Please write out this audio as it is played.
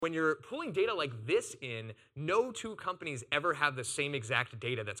When you're pulling data like this in, no two companies ever have the same exact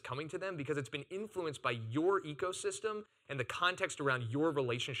data that's coming to them because it's been influenced by your ecosystem and the context around your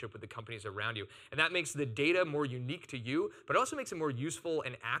relationship with the companies around you. And that makes the data more unique to you, but it also makes it more useful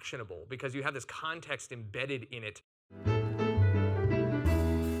and actionable because you have this context embedded in it.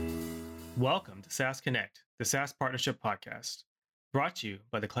 Welcome to SaaS Connect, the SaaS Partnership Podcast, brought to you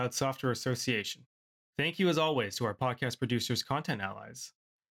by the Cloud Software Association. Thank you, as always, to our podcast producers, Content Allies.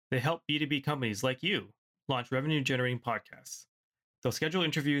 They help B2B companies like you launch revenue-generating podcasts. They'll schedule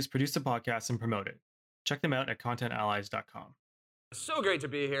interviews, produce the podcast, and promote it. Check them out at contentallies.com. So great to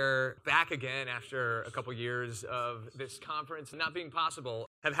be here, back again after a couple years of this conference not being possible.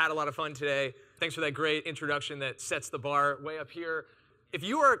 Have had a lot of fun today. Thanks for that great introduction that sets the bar way up here. If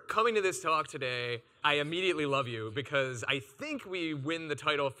you are coming to this talk today, I immediately love you because I think we win the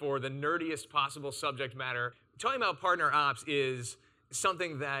title for the nerdiest possible subject matter. Talking about partner ops is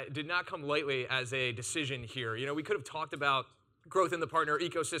something that did not come lightly as a decision here. You know, we could have talked about growth in the partner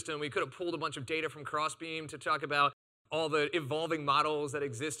ecosystem. We could have pulled a bunch of data from Crossbeam to talk about all the evolving models that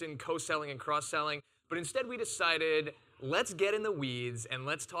exist in co-selling and cross-selling. But instead we decided, let's get in the weeds and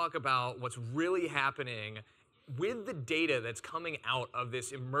let's talk about what's really happening with the data that's coming out of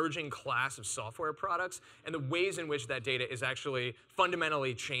this emerging class of software products and the ways in which that data is actually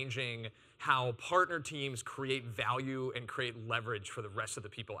fundamentally changing how partner teams create value and create leverage for the rest of the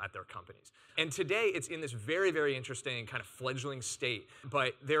people at their companies. And today it's in this very, very interesting kind of fledgling state,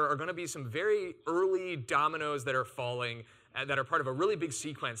 but there are going to be some very early dominoes that are falling that are part of a really big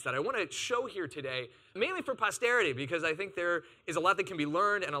sequence that I want to show here today, mainly for posterity, because I think there is a lot that can be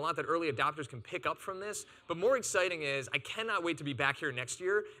learned and a lot that early adopters can pick up from this. But more exciting is I cannot wait to be back here next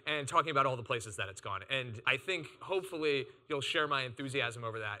year and talking about all the places that it's gone. And I think hopefully you'll share my enthusiasm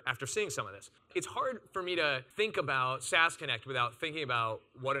over that after seeing some of this. It's hard for me to think about SaaS Connect without thinking about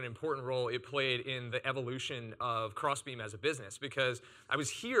what an important role it played in the evolution of Crossbeam as a business, because I was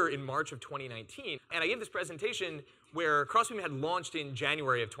here in March of 2019 and I gave this presentation where Crossbeam had launched in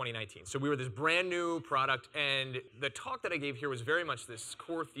January of 2019. So we were this brand new product, and the talk that I gave here was very much this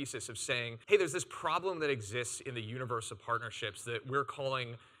core thesis of saying, hey, there's this problem that exists in the universe of partnerships that we're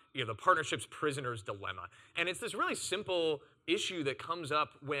calling the partnerships prisoner's dilemma. And it's this really simple issue that comes up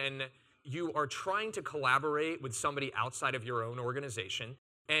when you are trying to collaborate with somebody outside of your own organization.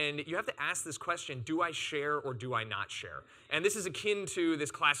 And you have to ask this question, do I share or do I not share? And this is akin to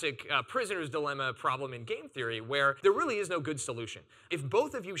this classic prisoner's dilemma problem in game theory, where there really is no good solution. If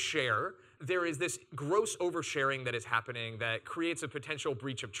both of you share, there is this gross oversharing that is happening that creates a potential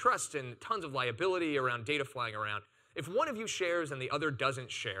breach of trust and tons of liability around data flying around. If one of you shares and the other doesn't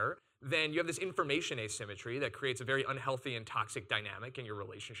share, then you have this information asymmetry that creates a very unhealthy and toxic dynamic in your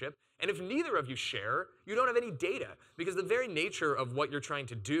relationship. And if neither of you share, you don't have any data, because the very nature of what you're trying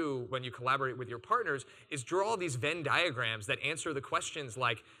to do when you collaborate with your partners is draw these Venn diagrams that answer the questions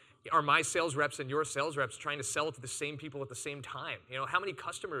like, are my sales reps and your sales reps trying to sell to the same people at the same time? You know, how many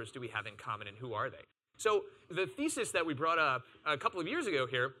customers do we have in common and who are they? So the thesis that we brought up a couple of years ago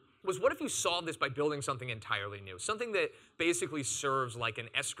here was, what if you solve this by building something entirely new? Something that basically serves like an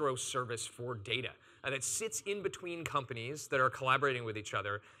escrow service for data that sits in between companies that are collaborating with each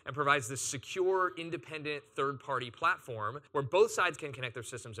other and provides this secure, independent, third-party platform where both sides can connect their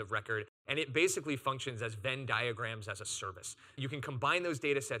systems of record, and it basically functions as Venn diagrams as a service. You can combine those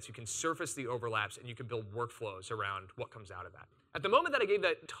data sets, you can surface the overlaps, and you can build workflows around what comes out of that. At the moment that I gave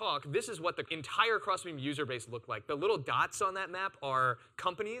that talk, this is what the entire Crossbeam user base looked like. The little dots on that map are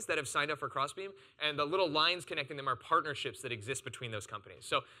companies that have signed up for Crossbeam, and the little lines connecting them are partnerships that exist between those companies.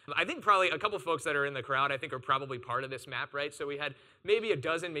 So I think probably a couple folks that are in the crowd, I think, are probably part of this map, right? So we had maybe a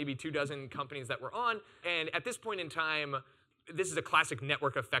dozen, maybe 2 dozen companies that were on, and at this point in time, this is a classic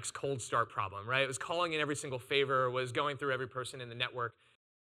network effects cold start problem, right? It was calling in every single favor, was going through every person in the network.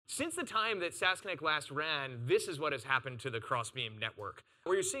 Since the time that SaaS Connect last ran, this is what has happened to the Crossbeam network.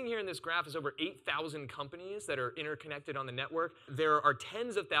 What you're seeing here in this graph is over 8,000 companies that are interconnected on the network. There are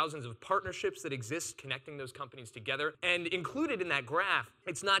tens of thousands of partnerships that exist connecting those companies together. And included in that graph,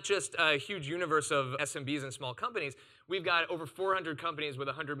 it's not just a huge universe of SMBs and small companies. We've got over 400 companies with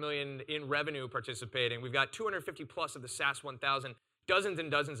 100 million in revenue participating. We've got 250 plus of the SaaS 1000. Dozens and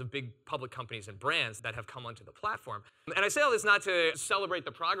dozens of big public companies and brands that have come onto the platform. And I say all this not to celebrate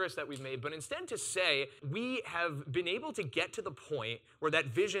the progress that we've made, but instead to say we have been able to get to the point where that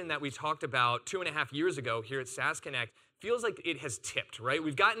vision that we talked about 2.5 years ago here at SaaS Connect feels like it has tipped, right?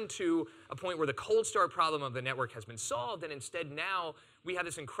 We've gotten to a point where the cold start problem of the network has been solved, and instead now we have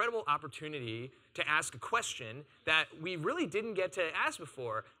this incredible opportunity to ask a question that we really didn't get to ask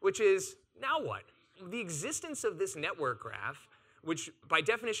before, which is, now what? The existence of this network graph which by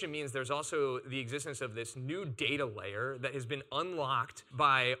definition means there's also the existence of this new data layer that has been unlocked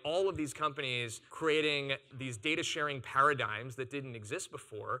by all of these companies creating these data sharing paradigms that didn't exist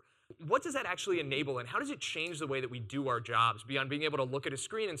before. What does that actually enable, and how does it change the way that we do our jobs beyond being able to look at a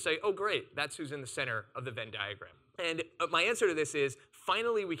screen and say, oh great, that's who's in the center of the Venn diagram? And my answer to this is,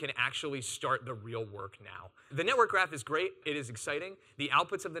 finally we can actually start the real work now. The network graph is great, it is exciting. The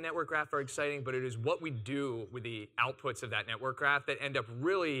outputs of the network graph are exciting, but it is what we do with the outputs of that network graph that end up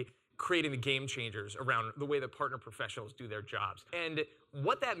really creating the game changers around the way that partner professionals do their jobs. And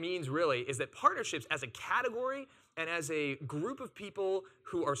what that means really is that partnerships as a category and as a group of people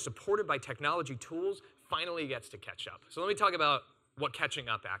who are supported by technology tools finally gets to catch up. So let me talk about what catching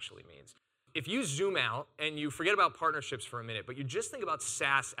up actually means. If you zoom out and you forget about partnerships for a minute, but you just think about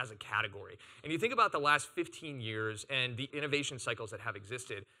SaaS as a category, and you think about the last 15 years and the innovation cycles that have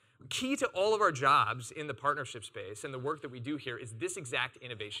existed, key to all of our jobs in the partnership space and the work that we do here is this exact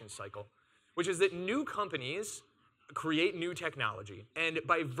innovation cycle, which is that new companies create new technology. And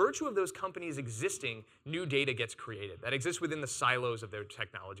by virtue of those companies existing, new data gets created that exists within the silos of their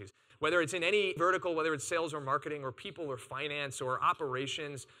technologies. Whether it's in any vertical, whether it's sales or marketing or people or finance or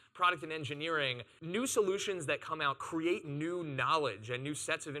operations, product and engineering, new solutions that come out create new knowledge and new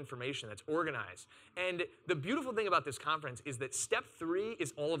sets of information that's organized. And the beautiful thing about this conference is that step 3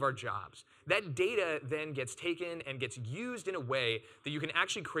 is all of our jobs. That data then gets taken and gets used in a way that you can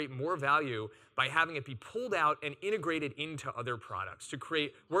actually create more value by having it be pulled out and integrated into other products to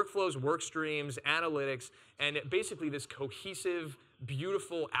create workflows, work streams, analytics, and basically this cohesive,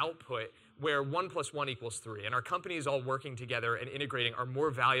 beautiful output where 1 + 1 = 3. And our companies all working together and integrating are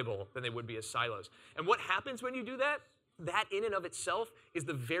more valuable than they would be as silos. And what happens when you do that? That in and of itself is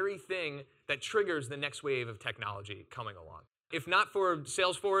the very thing that triggers the next wave of technology coming along. If not for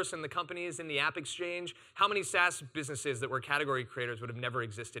Salesforce and the companies in the App Exchange, how many SaaS businesses that were category creators would have never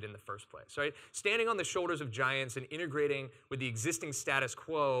existed in the first place, right? Standing on the shoulders of giants and integrating with the existing status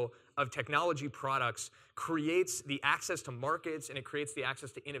quo of technology products creates the access to markets and it creates the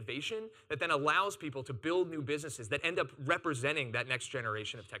access to innovation that then allows people to build new businesses that end up representing that next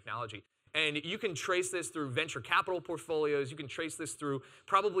generation of technology. And you can trace this through venture capital portfolios. You can trace this through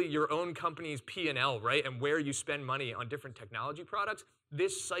probably your own company's P&L, right? And where you spend money on different technology products.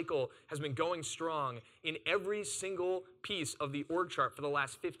 This cycle has been going strong in every single piece of the org chart for the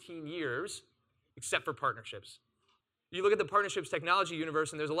last 15 years, except for partnerships. You look at the partnerships technology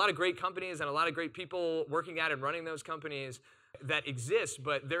universe, and there's a lot of great companies and a lot of great people working at and running those companies that exist,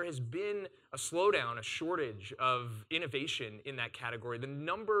 but there has been a slowdown, a shortage of innovation in that category. The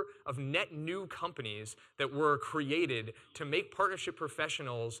number of net new companies that were created to make partnership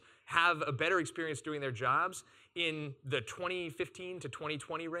professionals have a better experience doing their jobs in the 2015 to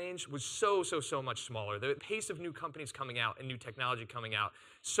 2020 range was so much smaller. The pace of new companies coming out and new technology coming out,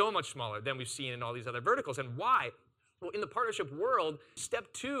 so much smaller than we've seen in all these other verticals. And why? Well, in the partnership world,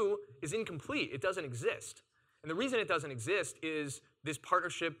 step 2 is incomplete. It doesn't exist. And the reason it doesn't exist is this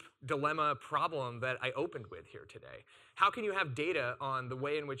partnership dilemma problem that I opened with here today. How can you have data on the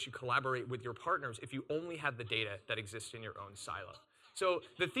way in which you collaborate with your partners if you only have the data that exists in your own silo? So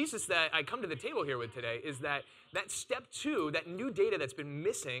the thesis that I come to the table here with today is that step 2, that new data that's been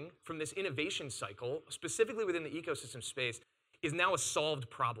missing from this innovation cycle, specifically within the ecosystem space, is now a solved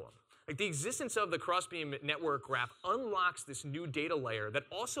problem. Like the existence of the Crossbeam network graph unlocks this new data layer that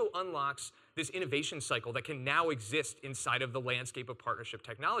also unlocks this innovation cycle that can now exist inside of the landscape of partnership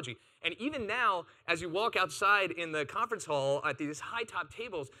technology. And even now, as you walk outside in the conference hall at these high top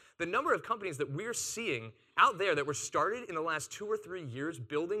tables, the number of companies that we're seeing out there that were started in the last 2 or 3 years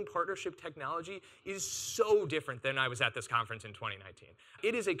building partnership technology is so different than I was at this conference in 2019.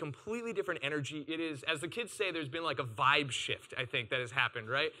 It is a completely different energy. It is, as the kids say, there's been like a vibe shift, I think, that has happened,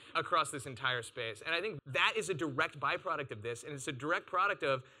 right, across this entire space. And I think that is a direct byproduct of this, and it's a direct product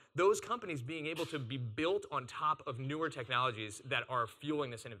of those companies being able to be built on top of newer technologies that are fueling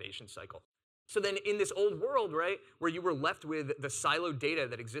this innovation cycle. So then in this old world, right, where you were left with the siloed data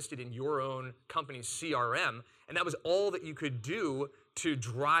that existed in your own company's CRM, and that was all that you could do to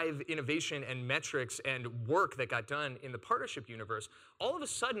drive innovation and metrics and work that got done in the partnership universe, all of a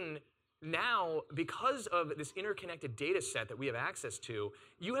sudden, now, because of this interconnected data set that we have access to,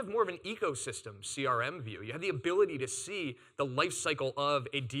 you have more of an ecosystem CRM view. You have the ability to see the life cycle of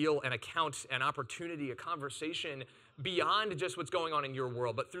a deal, an account, an opportunity, a conversation beyond just what's going on in your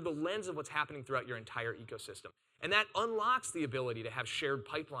world, but through the lens of what's happening throughout your entire ecosystem. And that unlocks the ability to have shared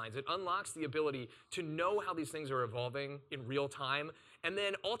pipelines. It unlocks the ability to know how these things are evolving in real time, and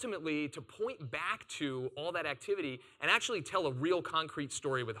then ultimately to point back to all that activity and actually tell a real concrete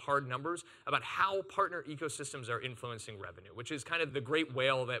story with hard numbers about how partner ecosystems are influencing revenue, which is kind of the great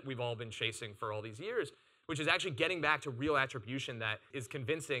whale that we've all been chasing for all these years, which is actually getting back to real attribution that is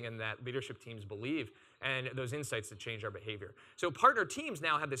convincing and that leadership teams believe, and those insights that change our behavior. So partner teams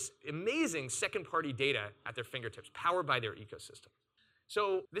now have this amazing second-party data at their fingertips, powered by their ecosystem.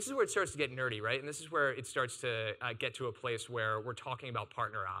 So this is where it starts to get nerdy, right? And this is where it starts to get to a place where we're talking about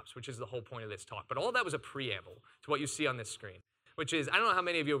partner ops, which is the whole point of this talk. But all that was a preamble to what you see on this screen, which is, I don't know how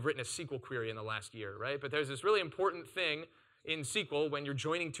many of you have written a SQL query in the last year, right? But there's this really important thing in SQL when you're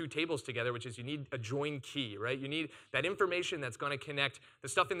joining two tables together, which is you need a join key, right? You need that information that's going to connect the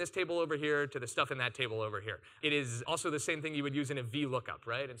stuff in this table over here to the stuff in that table over here. It is also the same thing you would use in a VLOOKUP,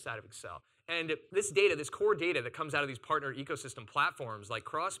 right, inside of Excel. And this data, this core data that comes out of these partner ecosystem platforms like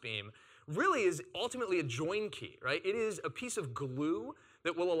Crossbeam, really is ultimately a join key, right? It is a piece of glue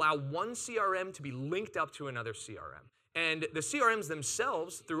that will allow one CRM to be linked up to another CRM. And the CRMs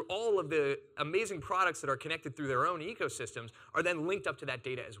themselves, through all of the amazing products that are connected through their own ecosystems, are then linked up to that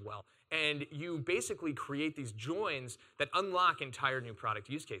data as well. And you basically create these joins that unlock entire new product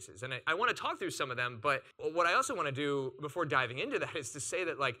use cases. And I want to talk through some of them, but what I also want to do before diving into that is to say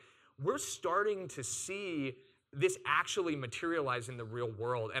that, like, we're starting to see this actually materialize in the real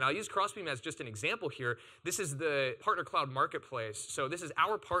world. And I'll use Crossbeam as just an example here. This is the Partner Cloud Marketplace. So this is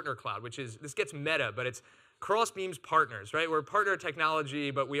our partner cloud, which is, this gets meta, but it's Crossbeam's partners, right? We're partner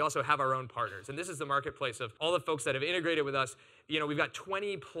technology, but we also have our own partners. And this is the marketplace of all the folks that have integrated with us. You know, we've got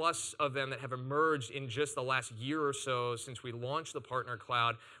 20 plus of them that have emerged in just the last year or so since we launched the Partner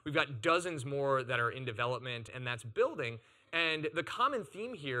Cloud. We've got dozens more that are in development, and that's building. And the common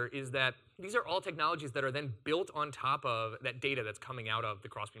theme here is that these are all technologies that are then built on top of that data that's coming out of the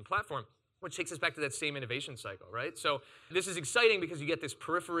Crossbeam platform, which takes us back to that same innovation cycle, right? So this is exciting because you get this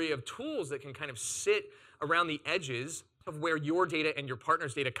periphery of tools that can kind of sit around the edges of where your data and your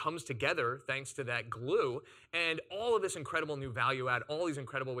partner's data comes together thanks to that glue, and all of this incredible new value add, all these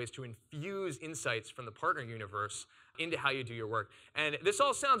incredible ways to infuse insights from the partner universe into how you do your work. And this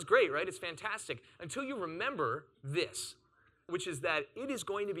all sounds great, right? It's fantastic, until you remember this, which is that it is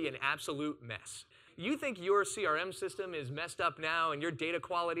going to be an absolute mess. You think your CRM system is messed up now and your data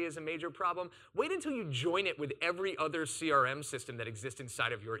quality is a major problem? Wait until you join it with every other CRM system that exists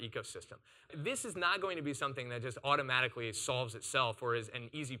inside of your ecosystem. This is not going to be something that just automatically solves itself or is an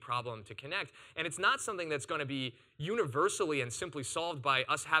easy problem to connect. And it's not something that's going to be universally and simply solved by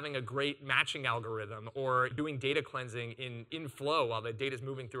us having a great matching algorithm or doing data cleansing in flow while the data is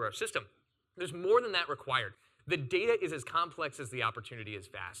moving through our system. There's more than that required. The data is as complex as the opportunity is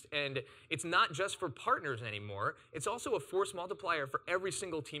vast. And it's not just for partners anymore. It's also a force multiplier for every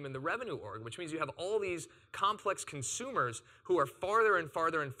single team in the revenue org, which means you have all these complex consumers who are farther and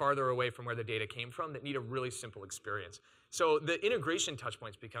farther and farther away from where the data came from that need a really simple experience. So the integration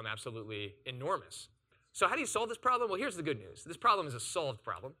touchpoints become absolutely enormous. So how do you solve this problem? Well, here's the good news. This problem is a solved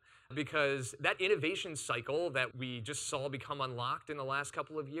problem because that innovation cycle that we just saw become unlocked in the last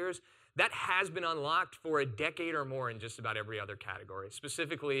couple of years, that has been unlocked for a decade or more in just about every other category,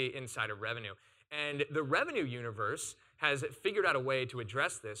 specifically inside of revenue. And the revenue universe has figured out a way to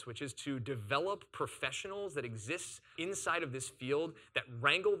address this, which is to develop professionals that exist inside of this field that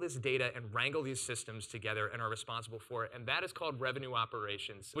wrangle this data and wrangle these systems together and are responsible for it. And that is called revenue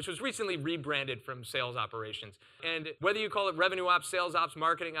operations, which was recently rebranded from sales operations. And whether you call it revenue ops, sales ops,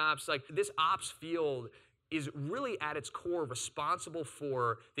 marketing ops, like this ops field is really at its core responsible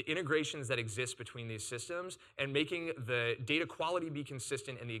for the integrations that exist between these systems and making the data quality be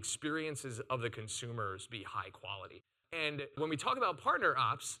consistent and the experiences of the consumers be high quality. And when we talk about partner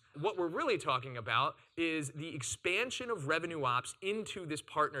ops, what we're really talking about is the expansion of revenue ops into this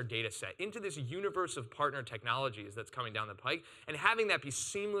partner data set, into this universe of partner technologies that's coming down the pike, and having that be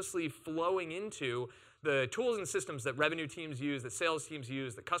seamlessly flowing into the tools and systems that revenue teams use, that sales teams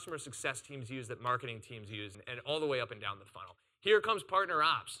use, that customer success teams use, that marketing teams use, and all the way up and down the funnel. Here comes partner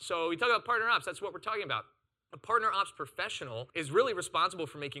ops. So we talk about partner ops, that's what we're talking about. A partner ops professional is really responsible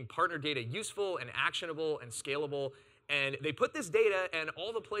for making partner data useful and actionable and scalable. And they put this data and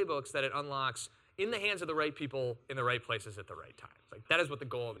all the playbooks that it unlocks in the hands of the right people in the right places at the right time. Like, that is what the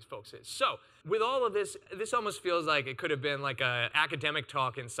goal of these folks is. So with all of this, this almost feels like it could have been like an academic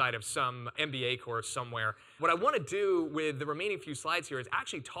talk inside of some MBA course somewhere. What I want to do with the remaining few slides here is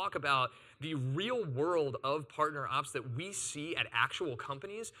actually talk about the real world of partner ops that we see at actual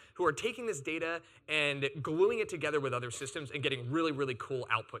companies who are taking this data and gluing it together with other systems and getting really, really cool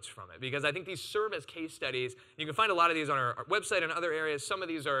outputs from it. Because I think these serve as case studies. You can find a lot of these on our website and other areas. Some of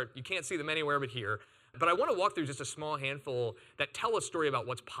these you can't see them anywhere but here. But I want to walk through just a small handful that tell a story about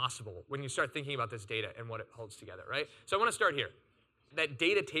what's possible when you start thinking about this data and what it holds together, right? So I want to start here. That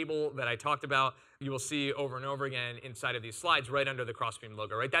data table that I talked about, you will see over and over again inside of these slides right under the Crossbeam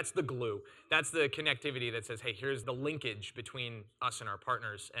logo, right? That's the glue. That's the connectivity that says, hey, here's the linkage between us and our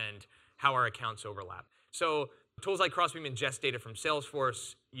partners and how our accounts overlap. So tools like Crossbeam ingest data from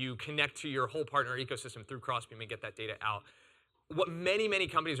Salesforce. You connect to your whole partner ecosystem through Crossbeam and get that data out. What many, many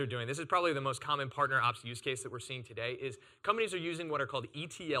companies are doing, this is probably the most common partner ops use case that we're seeing today, is companies are using what are called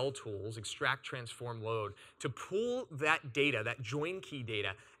ETL tools, extract, transform, load, to pull that data, that join key data,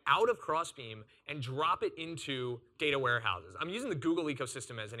 out of Crossbeam and drop it into data warehouses. I'm using the Google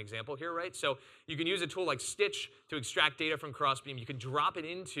ecosystem as an example here, right? So you can use a tool like Stitch to extract data from Crossbeam. You can drop it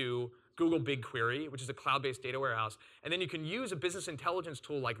into Google BigQuery, which is a cloud-based data warehouse. And then you can use a business intelligence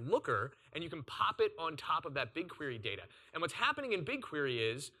tool like Looker, and you can pop it on top of that BigQuery data. And what's happening in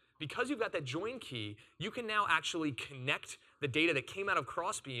BigQuery is, because you've got that join key, you can now actually connect the data that came out of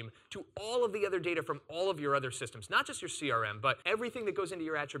Crossbeam to all of the other data from all of your other systems, not just your CRM, but everything that goes into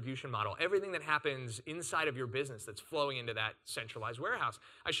your attribution model, everything that happens inside of your business that's flowing into that centralized warehouse.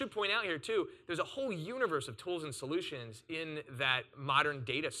 I should point out here too, there's a whole universe of tools and solutions in that modern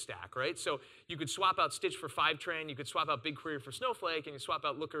data stack, right? So you could swap out Stitch for Fivetran, you could swap out BigQuery for Snowflake, and you swap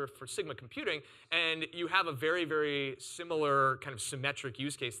out Looker for Sigma Computing, and you have a very, very similar kind of symmetric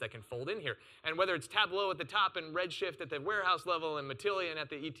use case that can fold in here. And whether it's Tableau at the top and Redshift at the warehouse level and Matillion at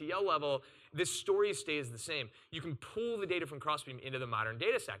the ETL level, this story stays the same. You can pull the data from Crossbeam into the modern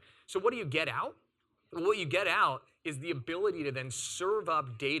data stack. So what do you get out? Well, what you get out is the ability to then serve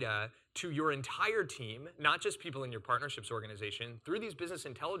up data to your entire team, not just people in your partnerships organization, through these business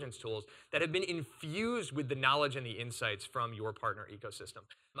intelligence tools that have been infused with the knowledge and the insights from your partner ecosystem.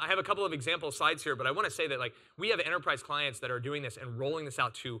 I have a couple of example slides here, but I want to say that we have enterprise clients that are doing this and rolling this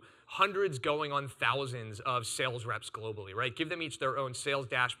out to hundreds going on thousands of sales reps globally, right? Give them each their own sales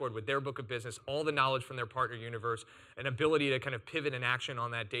dashboard with their book of business, all the knowledge from their partner universe, an ability to kind of pivot and action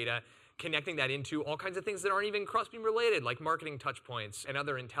on that data, connecting that into all kinds of things that aren't even Crossbeam related, like marketing touch points and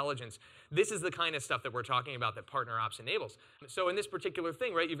other intelligence. This is the kind of stuff that we're talking about that Partner Ops enables. So in this particular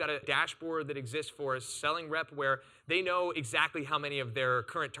thing, right, you've got a dashboard that exists for a selling rep where they know exactly how many of their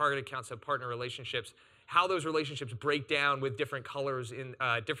current target accounts have partner relationships, how those relationships break down with different colors in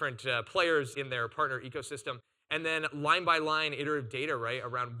different players in their partner ecosystem. And then line by line iterative data, right,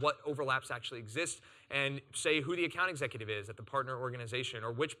 around what overlaps actually exist, and say who the account executive is at the partner organization,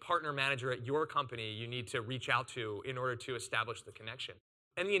 or which partner manager at your company you need to reach out to in order to establish the connection.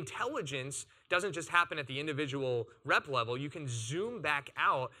 And the intelligence doesn't just happen at the individual rep level. You can zoom back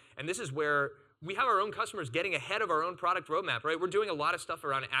out, and this is where we have our own customers getting ahead of our own product roadmap, right? We're doing a lot of stuff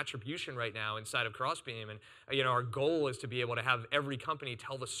around attribution right now inside of Crossbeam, and our goal is to be able to have every company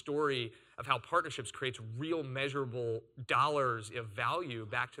tell the story of how partnerships creates real measurable dollars of value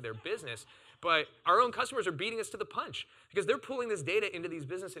back to their business. But our own customers are beating us to the punch because they're pulling this data into these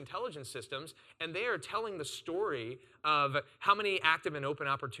business intelligence systems, and they are telling the story of how many active and open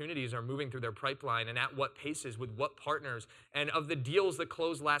opportunities are moving through their pipeline and at what paces with what partners, and of the deals that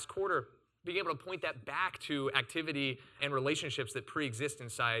closed last quarter, being able to point that back to activity and relationships that pre-exist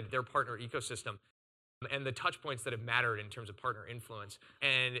inside their partner ecosystem and the touch points that have mattered in terms of partner influence.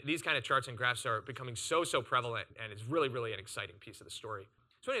 And these kind of charts and graphs are becoming so prevalent, and it's really, really an exciting piece of the story.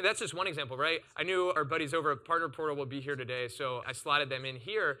 So anyway, that's just one example, right? I knew our buddies over at Partner Portal would be here today, so I slotted them in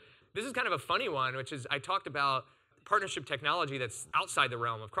here. This is kind of a funny one, which is I talked about partnership technology that's outside the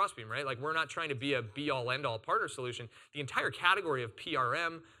realm of Crossbeam, right? Like, we're not trying to be a be-all, end-all partner solution. The entire category of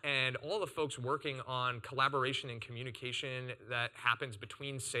PRM and all the folks working on collaboration and communication that happens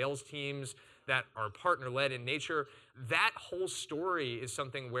between sales teams that are partner-led in nature, that whole story is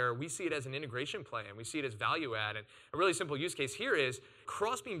something where we see it as an integration play and we see it as value add. And a really simple use case here is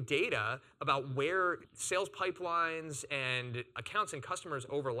Crossbeam data about where sales pipelines and accounts and customers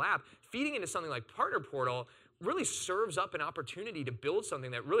overlap, feeding into something like Partner Portal really serves up an opportunity to build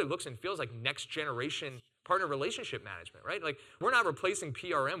something that really looks and feels like next generation partner relationship management, right? Like, we're not replacing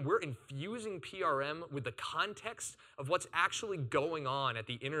PRM, we're infusing PRM with the context of what's actually going on at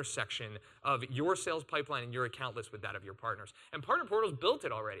the intersection of your sales pipeline and your account list with that of your partners. And Partner Portal's built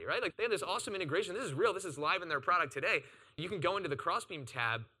it already, right? Like, they have this awesome integration. This is real, this is live in their product today. You can go into the Crossbeam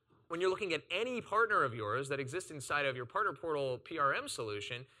tab when you're looking at any partner of yours that exists inside of your Partner Portal PRM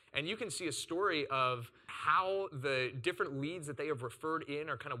solution, and you can see a story of how the different leads that they have referred in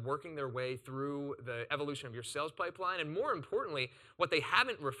are kind of working their way through the evolution of your sales pipeline, and more importantly, what they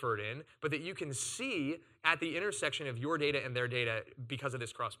haven't referred in, but that you can see at the intersection of your data and their data because of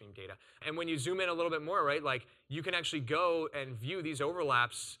this Crossbeam data. And when you zoom in a little bit more, right, like you can actually go and view these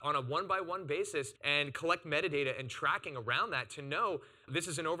overlaps on a one-by-one basis and collect metadata and tracking around that to know this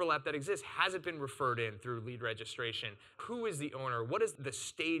is an overlap that exists. Has it been referred in through lead registration? Who is the owner? What is the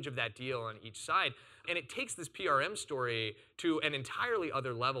stage of that deal on each side? And it takes this PRM story to an entirely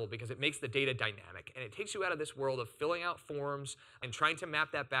other level because it makes the data dynamic. And it takes you out of this world of filling out forms and trying to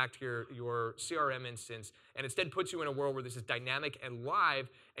map that back to your CRM instance, and instead puts you in a world where this is dynamic and live,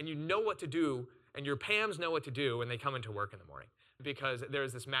 and you know what to do, and your PAMs know what to do when they come into work in the morning, because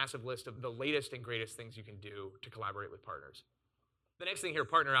there's this massive list of the latest and greatest things you can do to collaborate with partners. The next thing here,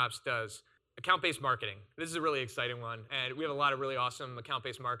 PartnerOps does account-based marketing. This is a really exciting one, and we have a lot of really awesome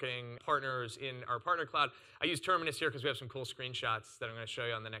account-based marketing partners in our partner cloud. I use Terminus here because we have some cool screenshots that I'm going to show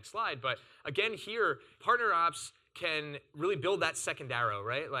you on the next slide. But again, here, PartnerOps can really build that second arrow,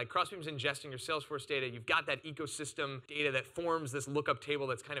 right? Like Crossbeam's ingesting your Salesforce data. You've got that ecosystem data that forms this lookup table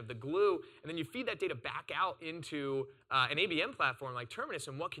that's kind of the glue, and then you feed that data back out into an ABM platform like Terminus,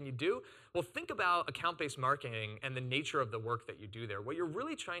 and what can you do? Well, think about account-based marketing and the nature of the work that you do there. What you're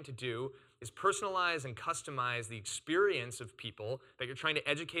really trying to do is personalize and customize the experience of people that you're trying to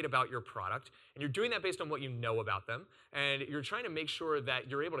educate about your product, and you're doing that based on what you know about them, and you're trying to make sure that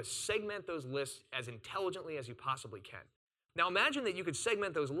you're able to segment those lists as intelligently as you possibly can. Now imagine that you could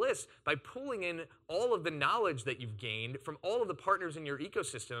segment those lists by pulling in all of the knowledge that you've gained from all of the partners in your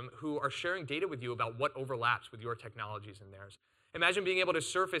ecosystem who are sharing data with you about what overlaps with your technologies and theirs. Imagine being able to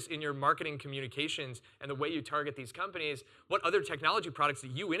surface in your marketing communications and the way you target these companies what other technology products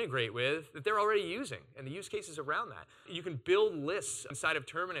that you integrate with that they're already using and the use cases around that. You can build lists inside of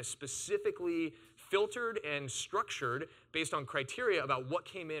Terminus specifically filtered and structured based on criteria about what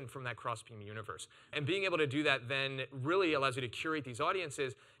came in from that Crossbeam universe. And being able to do that then really allows you to curate these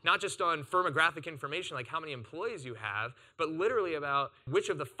audiences, not just on firmographic information like how many employees you have, but literally about which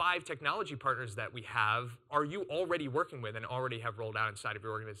of the 5 technology partners that we have are you already working with and already have rolled out inside of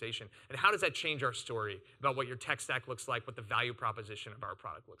your organization. And how does that change our story about what your tech stack looks like, what the value proposition of our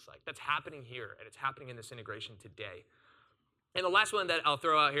product looks like? That's happening here, and it's happening in this integration today. And the last one that I'll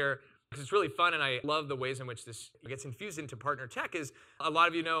throw out here, because it's really fun and I love the ways in which this gets infused into partner tech, is a lot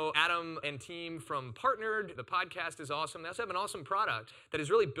of you know Adam and team from Partnered. The podcast is awesome. They also have an awesome product that is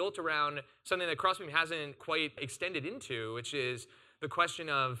really built around something that Crossbeam hasn't quite extended into, which is the question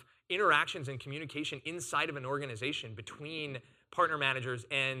of interactions and communication inside of an organization between partner managers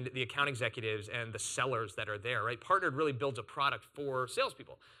and the account executives and the sellers that are there, right? Partnered really builds a product for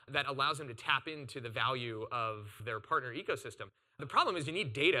salespeople that allows them to tap into the value of their partner ecosystem. The problem is you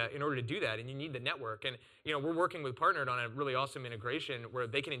need data in order to do that, and you need the network. And we're working with Partnered on a really awesome integration where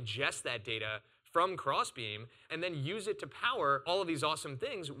they can ingest that data from Crossbeam and then use it to power all of these awesome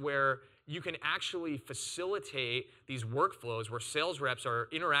things where you can actually facilitate these workflows where sales reps are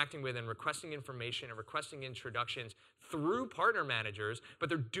interacting with and requesting information and requesting introductions through partner managers, but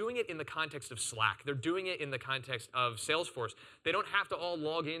they're doing it in the context of Slack. They're doing it in the context of Salesforce. They don't have to all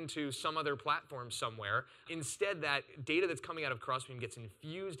log into some other platform somewhere. Instead, that data that's coming out of Crossbeam gets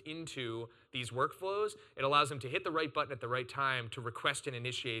infused into these workflows. It allows them to hit the right button at the right time to request and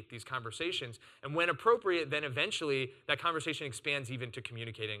initiate these conversations. And when appropriate, then eventually that conversation expands even to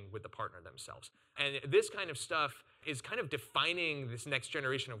communicating with the partner themselves. And this kind of stuff is kind of defining this next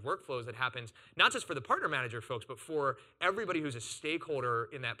generation of workflows that happens, not just for the partner manager folks, but for everybody who's a stakeholder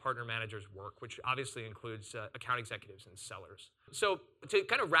in that partner manager's work, which obviously includes account executives and sellers. So to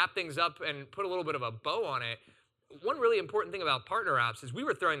kind of wrap things up and put a little bit of a bow on it, one really important thing about PartnerOps is we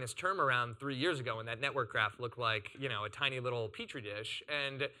were throwing this term around 3 years ago when that network graph looked like, a tiny little petri dish.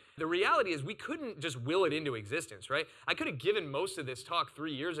 And the reality is we couldn't just will it into existence, right? I could have given most of this talk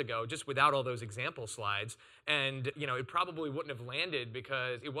 3 years ago just without all those example slides. And, it probably wouldn't have landed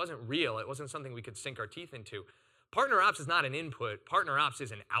because it wasn't real. It wasn't something we could sink our teeth into. PartnerOps is not an input. PartnerOps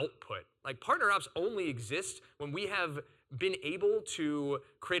is an output. Like PartnerOps only exists when we have been able to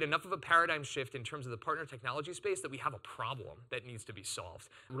create enough of a paradigm shift in terms of the partner technology space that we have a problem that needs to be solved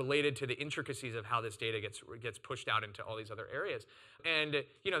related to the intricacies of how this data gets pushed out into all these other areas. And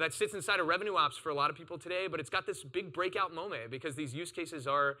that sits inside of revenue ops for a lot of people today, but it's got this big breakout moment because these use cases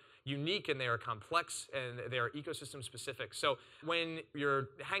are unique and they are complex and they are ecosystem specific. So when you're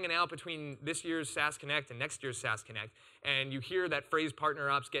hanging out between this year's SaaS Connect and next year's SaaS Connect, and you hear that phrase partner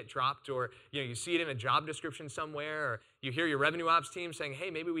ops get dropped, or you see it in a job description somewhere, or you hear your revenue ops team saying, hey,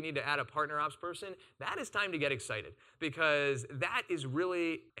 maybe we need to add a partner ops person, that is time to get excited, because that is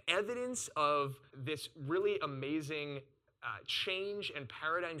really evidence of this really amazing change and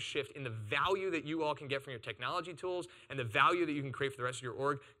paradigm shift in the value that you all can get from your technology tools and the value that you can create for the rest of your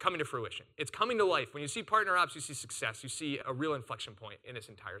org coming to fruition. It's coming to life. When you see partner ops, you see success. You see a real inflection point in this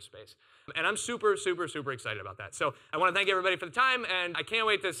entire space. And I'm super, super, super excited about that. So I want to thank everybody for the time, and I can't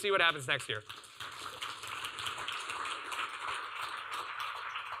wait to see what happens next year.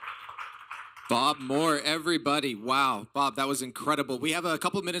 Bob Moore, everybody. Wow, Bob, that was incredible. We have a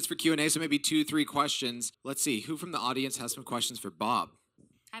couple of minutes for Q&A, so maybe 2-3 questions. Let's see, who from the audience has some questions for Bob?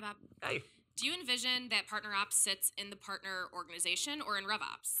 Hi, Bob. Hey. Do you envision that partner ops sits in the partner organization or in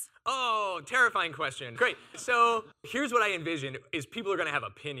RevOps? Oh, terrifying question. Great. So here's what I envision is people are going to have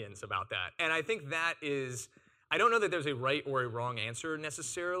opinions about that. And I think that is, I don't know that there's a right or a wrong answer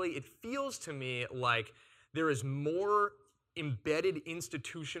necessarily. It feels to me like there is more embedded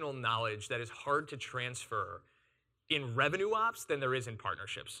institutional knowledge that is hard to transfer in revenue ops than there is in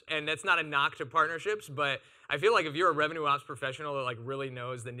partnerships. And that's not a knock to partnerships, but I feel like if you're a revenue ops professional that really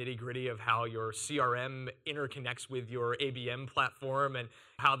knows the nitty gritty of how your CRM interconnects with your ABM platform and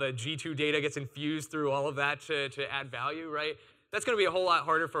how the G2 data gets infused through all of that to add value, right? That's going to be a whole lot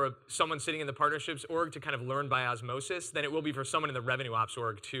harder for someone sitting in the partnerships org to kind of learn by osmosis than it will be for someone in the revenue ops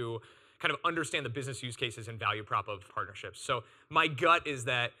org to kind of understand the business use cases and value prop of partnerships. So my gut is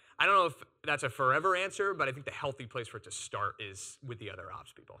that, I don't know if that's a forever answer, but I think the healthy place for it to start is with the other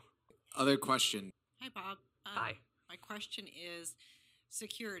ops people. Other question. Hi, Bob. Hi. My question is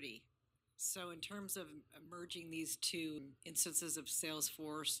security. So in terms of merging these two instances of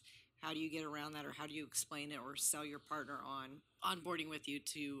Salesforce, how do you get around that, or how do you explain it or sell your partner on onboarding with you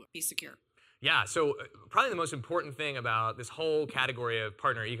to be secure? Yeah, so probably the most important thing about this whole category of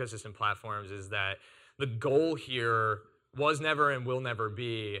partner ecosystem platforms is that the goal here was never and will never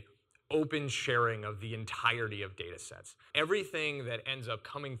be open sharing of the entirety of data sets. Everything that ends up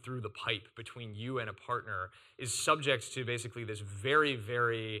coming through the pipe between you and a partner is subject to basically this very,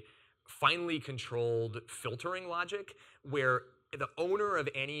 very finely controlled filtering logic where the owner of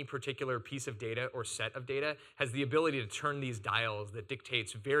any particular piece of data or set of data has the ability to turn these dials that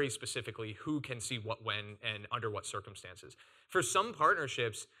dictates very specifically who can see what when and under what circumstances. For some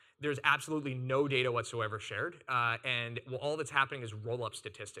partnerships, there's absolutely no data whatsoever shared, and all that's happening is roll-up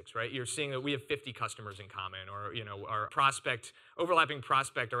statistics, right? You're seeing that we have 50 customers in common, or our overlapping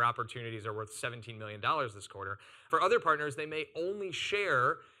prospect or opportunities are worth $17 million this quarter. For other partners, they may only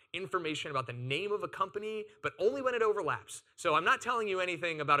share information about the name of a company, but only when it overlaps. So I'm not telling you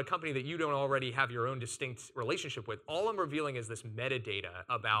anything about a company that you don't already have your own distinct relationship with. All I'm revealing is this metadata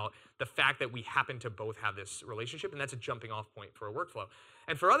about the fact that we happen to both have this relationship, and that's a jumping off point for a workflow.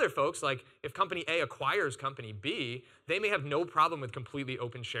 And for other folks, like if company A acquires company B, they may have no problem with completely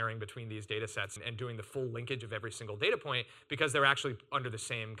open sharing between these data sets and doing the full linkage of every single data point because they're actually under the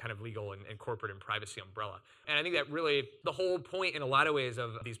same kind of legal and corporate and privacy umbrella. And I think that really the whole point in a lot of ways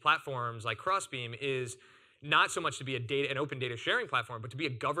of these platforms like Crossbeam is not so much to be an open data sharing platform, but to be a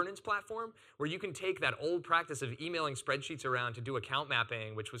governance platform where you can take that old practice of emailing spreadsheets around to do account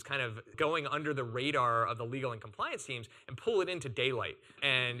mapping, which was kind of going under the radar of the legal and compliance teams, and pull it into daylight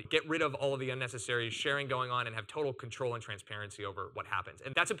and get rid of all of the unnecessary sharing going on and have total control and transparency over what happens.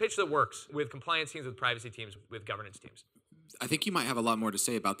 And that's a pitch that works with compliance teams, with privacy teams, with governance teams. I think you might have a lot more to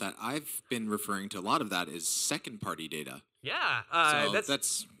say about that. I've been referring to a lot of that as second-party data. Yeah, so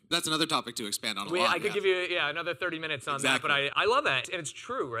that's another topic to expand on a lot. I could give you another 30 minutes on that, but I love that. And it's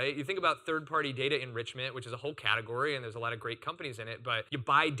true, right? You think about third-party data enrichment, which is a whole category, and there's a lot of great companies in it, but you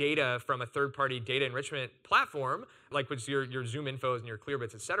buy data from a third-party data enrichment platform, like which your ZoomInfos and your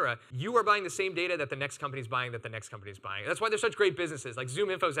Clearbits, et cetera. You are buying the same data that the next company's buying, that the next company's buying. That's why they're such great businesses. Like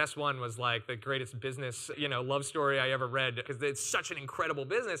ZoomInfo's S1 was like the greatest business, love story I ever read, because it's such an incredible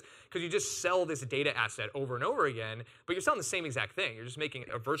business, because you just sell this data asset over and over again, but you're selling the same exact thing. You're just making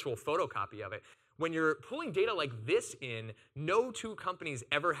a virtual photocopy of it. When you're pulling data like this in, no two companies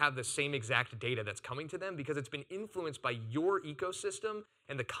ever have the same exact data that's coming to them because it's been influenced by your ecosystem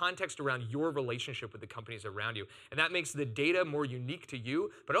and the context around your relationship with the companies around you. And that makes the data more unique to you,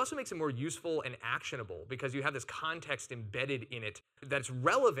 but it also makes it more useful and actionable because you have this context embedded in it that's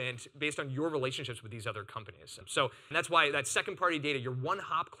relevant based on your relationships with these other companies. So that's why that second-party data, you're one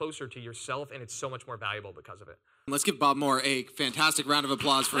hop closer to yourself, and it's so much more valuable because of it. Let's give Bob Moore a fantastic round of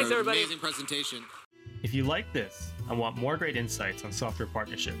applause for Thanks, an everybody. amazing presentation. If you like this and want more great insights on software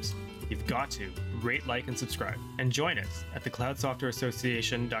partnerships, you've got to rate, like, and subscribe, and join us at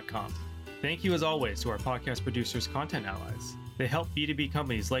thecloudsoftwareassociation.com. Thank you as always to our podcast producers, Content Allies. They help B2B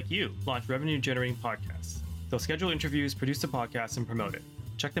companies like you launch revenue-generating podcasts. They'll schedule interviews, produce a podcast, and promote it.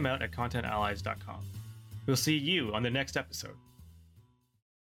 Check them out at contentallies.com. We'll see you on the next episode.